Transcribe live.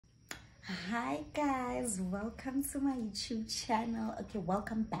Hi guys, welcome to my YouTube channel. Okay,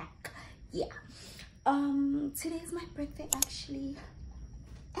 welcome back. Yeah, today is my birthday actually,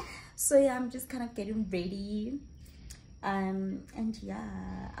 so yeah, I'm just kind of getting ready, and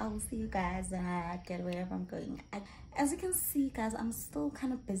yeah, I'll see you guys when I get wherever I'm going. As you can see guys, I'm still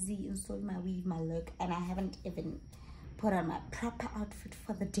kind of busy installing my weave, my look, and I haven't even put on my proper outfit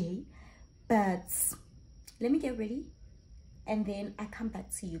for the day, but let me get ready and then I come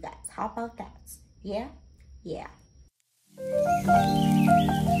back to you guys. How about that? Yeah.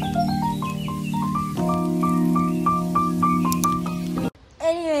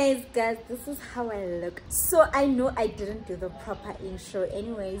 Anyways guys, this is how I look. So I know I didn't do the proper intro.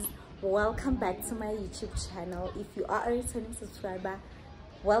 Anyways, welcome back to my YouTube channel. If you are a returning subscriber,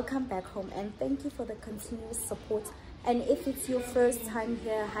 welcome back home and thank you for the continuous support. And if it's your first time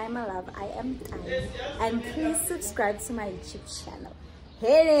here, hi my love, I am Ntando, and please subscribe to my YouTube channel.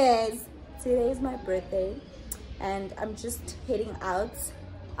 Here it is. Today is my birthday and I'm just heading out.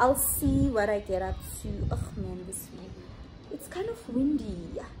 I'll see what I get up to. Oh man, this week it's kind of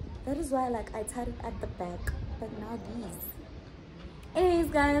windy. That is why I tied it at the back, but now these. Anyways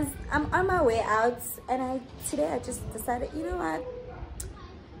guys, I'm on my way out and today I just decided, you know what,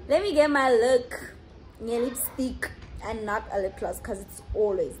 let me get my look near lipstick and not a lip gloss, because it's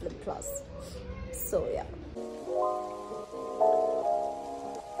always lip gloss. So yeah.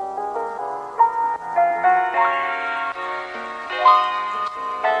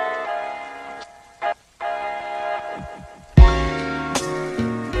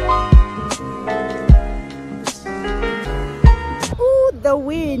 Ooh, the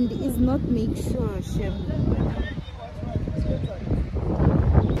wind is not make sure, Shem.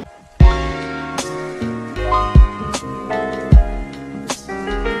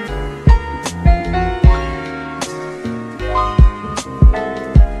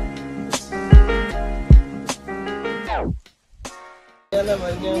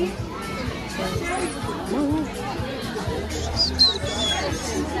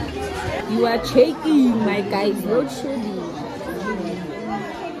 You are shaking, my guys. Not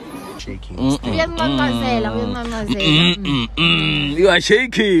shaking. You are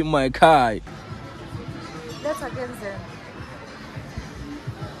shaking, my guy. That's against them.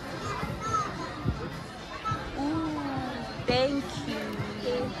 Thank you.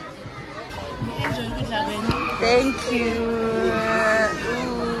 Thank you.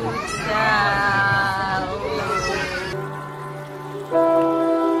 Ooh, ciao.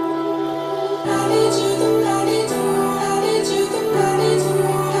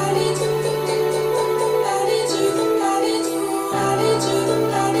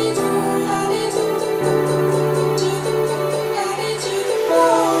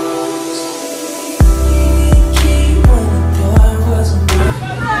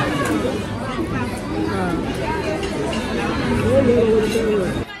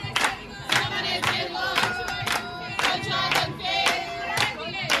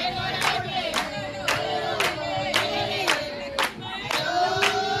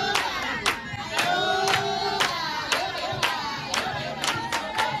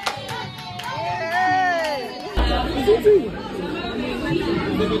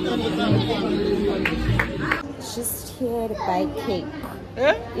 Just here to buy cake.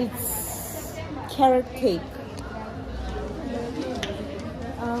 It's carrot cake.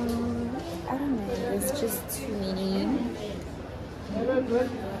 I don't know, it's just too many.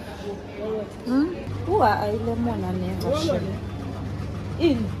 I lemon and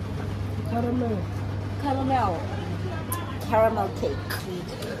in caramel cake.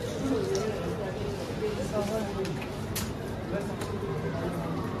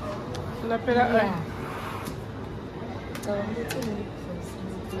 Yeah.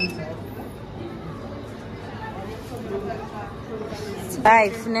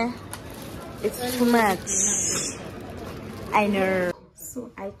 Life, ne? It's too much. I know.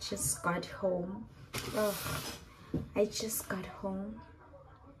 So I just got home. I just got home.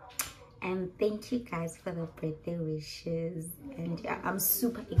 And thank you guys for the birthday wishes. And yeah, I'm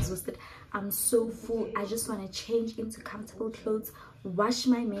super exhausted. I'm so full. I just want to change into comfortable clothes, wash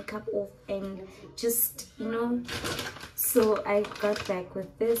my makeup off, and just, you know. So I got back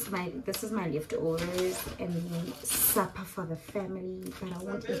with this. This is my leftovers and then supper for the family. But I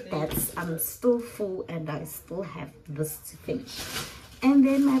won't eat that. I'm still full and I still have this to finish. And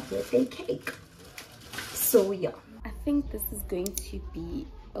then my birthday cake. So yeah, I think this is going to be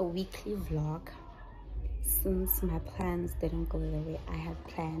a weekly vlog since my plans didn't go the way I had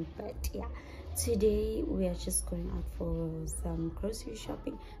planned. But yeah, today we are just going out for some grocery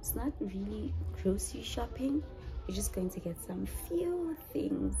shopping. It's not really grocery shopping, we're just going to get some few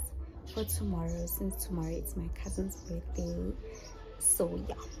things for tomorrow, since tomorrow it's my cousin's birthday. So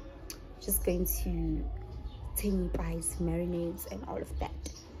yeah, just going to take me buys marinades and all of that.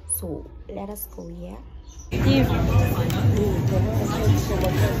 So let us go. Yeah,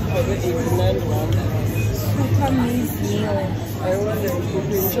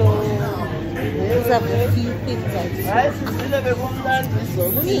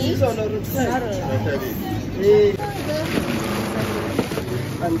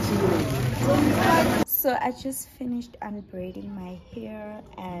 so I just finished unbraiding my hair,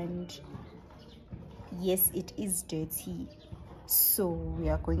 and yes, it is dirty, so we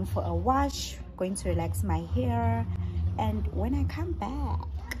are going for a wash, going to relax my hair, and when I come back,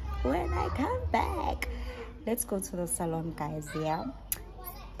 let's go to the salon, guys. Yeah,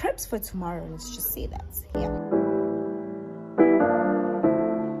 perhaps for tomorrow, let's just say that. Yeah.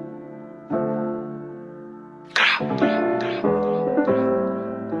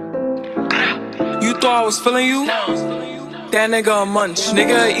 You thought I was feeling you? That nigga a munch.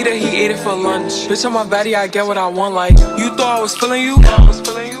 Nigga eat it, he ate it for lunch. Bitch on my body, I get what I want. Like, you thought I was feeling you?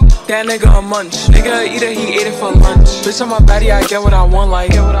 That nigga a munch. Nigga eat it, he ate it for lunch. Bitch on my body, I get what I want.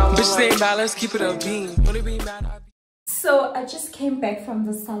 Like, bitch stay mad, let's keep it a beam. So I just came back from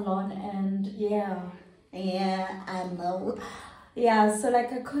the salon, and yeah, I know. Yeah, so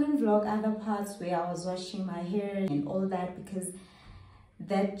like I couldn't vlog other parts where I was washing my hair and all that, because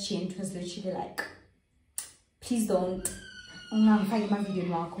that gent was literally like, please don't find my video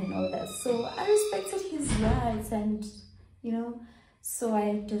and all that. So I respected his rights, and you know, so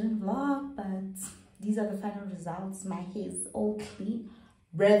I didn't vlog, but these are the final results. My hair is all clean,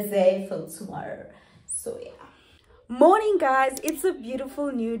 ready for tomorrow. So yeah. Morning, guys. It's a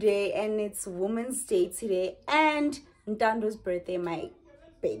beautiful new day, and it's Women's Day today, and Ntando's birthday, my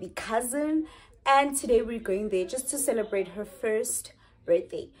baby cousin, and today we're going there just to celebrate her first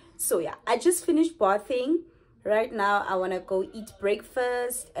birthday. So yeah, I just finished bathing. Right now I want to go eat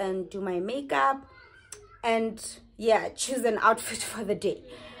breakfast and do my makeup, and yeah, choose an outfit for the day,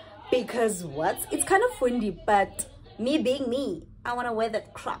 because it's kind of windy, but me being me, I want to wear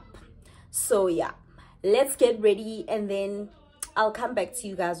that crop. So yeah, let's get ready, and then I'll come back to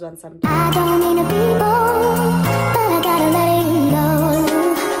you guys once I'm done. I don't mean to be bold, but I gotta let you know,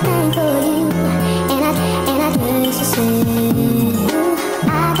 thank for you, and I just say,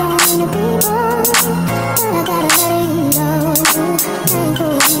 I don't mean to be bold, but I gotta let you know, thank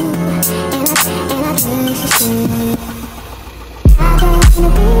for you, and I just say, I don't mean to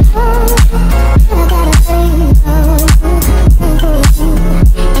be bold, but I gotta let you know, thank for you, and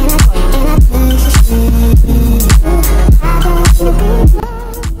I just say,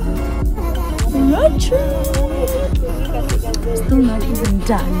 not true. Still not even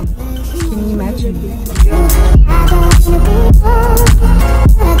done. Can you imagine?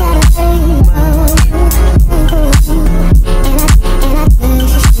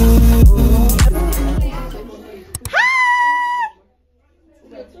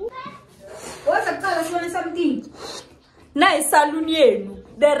 What's up, Carlos? Want something? Nice saloon.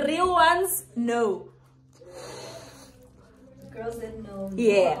 The real ones, no. Girls that know.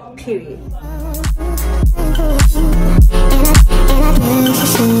 Yeah, period.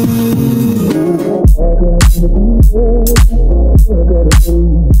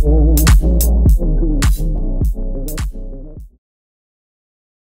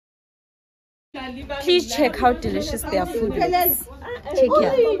 Please check how delicious their food is. Check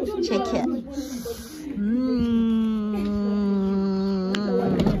here. Check here.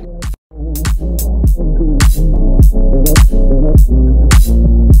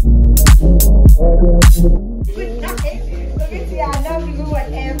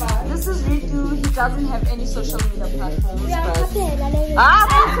 This is Ritu. He doesn't have any social media platforms.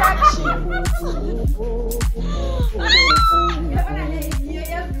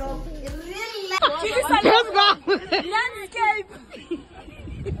 Landscape.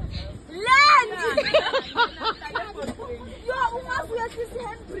 Land. Yo, almost we are just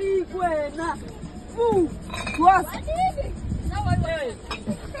handbrake when. What?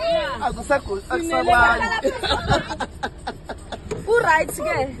 Who rides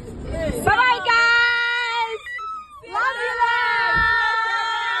again? Bye bye, guys. Love you,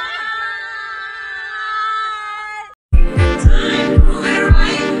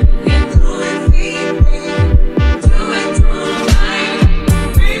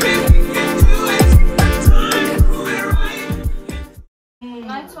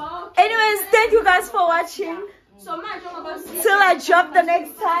 anyways, thank you guys for watching. Till I drop the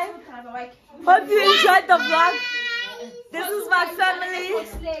next time. Hope you enjoyed the vlog. This is my family.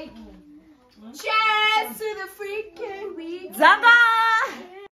 Cheers to the freaking week. Zanga!